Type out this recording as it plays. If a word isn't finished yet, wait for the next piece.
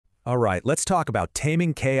All right, let's talk about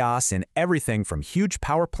taming chaos in everything from huge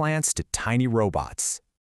power plants to tiny robots.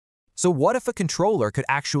 So what if a controller could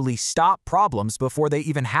actually stop problems before they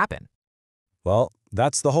even happen? Well,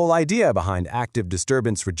 that's the whole idea behind Active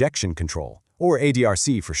Disturbance Rejection Control, or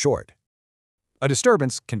ADRC for short. A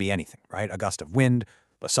disturbance can be anything, right? A gust of wind,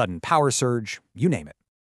 a sudden power surge, you name it.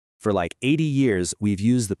 For like 80 years, we've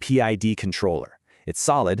used the PID controller. It's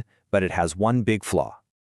solid, but it has one big flaw.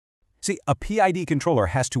 See, a PID controller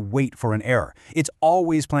has to wait for an error. It's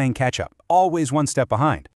always playing catch-up, always one step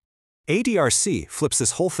behind. ADRC flips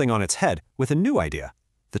this whole thing on its head with a new idea,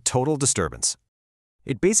 the total disturbance.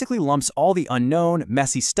 It basically lumps all the unknown,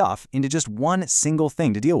 messy stuff into just one single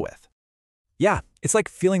thing to deal with. Yeah, it's like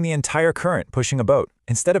feeling the entire current pushing a boat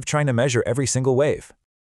instead of trying to measure every single wave.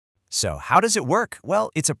 So how does it work? Well,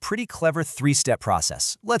 it's a pretty clever three-step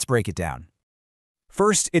process. Let's break it down.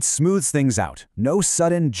 First, it smooths things out. No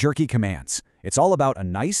sudden, jerky commands. It's all about a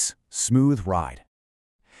nice, smooth ride.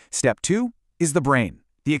 Step 2 is the brain,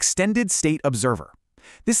 the extended state observer.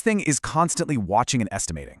 This thing is constantly watching and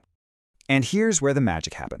estimating. And here's where the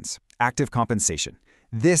magic happens. Active compensation.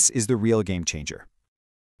 This is the real game changer.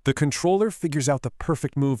 The controller figures out the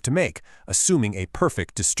perfect move to make, assuming a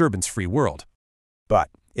perfect disturbance-free world. But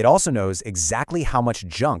it also knows exactly how much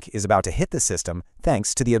junk is about to hit the system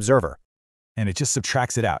thanks to the observer. And it just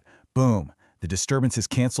subtracts it out. Boom! The disturbance is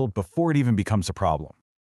canceled before it even becomes a problem.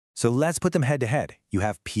 So let's put them head to head. You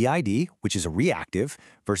have PID, which is a reactive,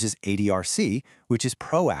 versus ADRC, which is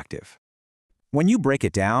proactive. When you break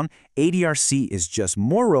it down, ADRC is just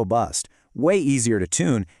more robust, way easier to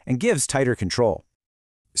tune, and gives tighter control.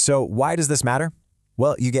 So why does this matter?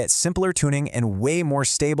 Well, you get simpler tuning and way more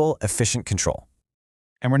stable, efficient control.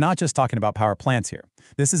 And we're not just talking about power plants here.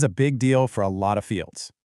 This is a big deal for a lot of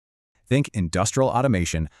fields. Think industrial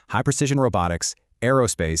automation, high-precision robotics,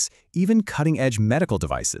 aerospace, even cutting-edge medical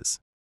devices.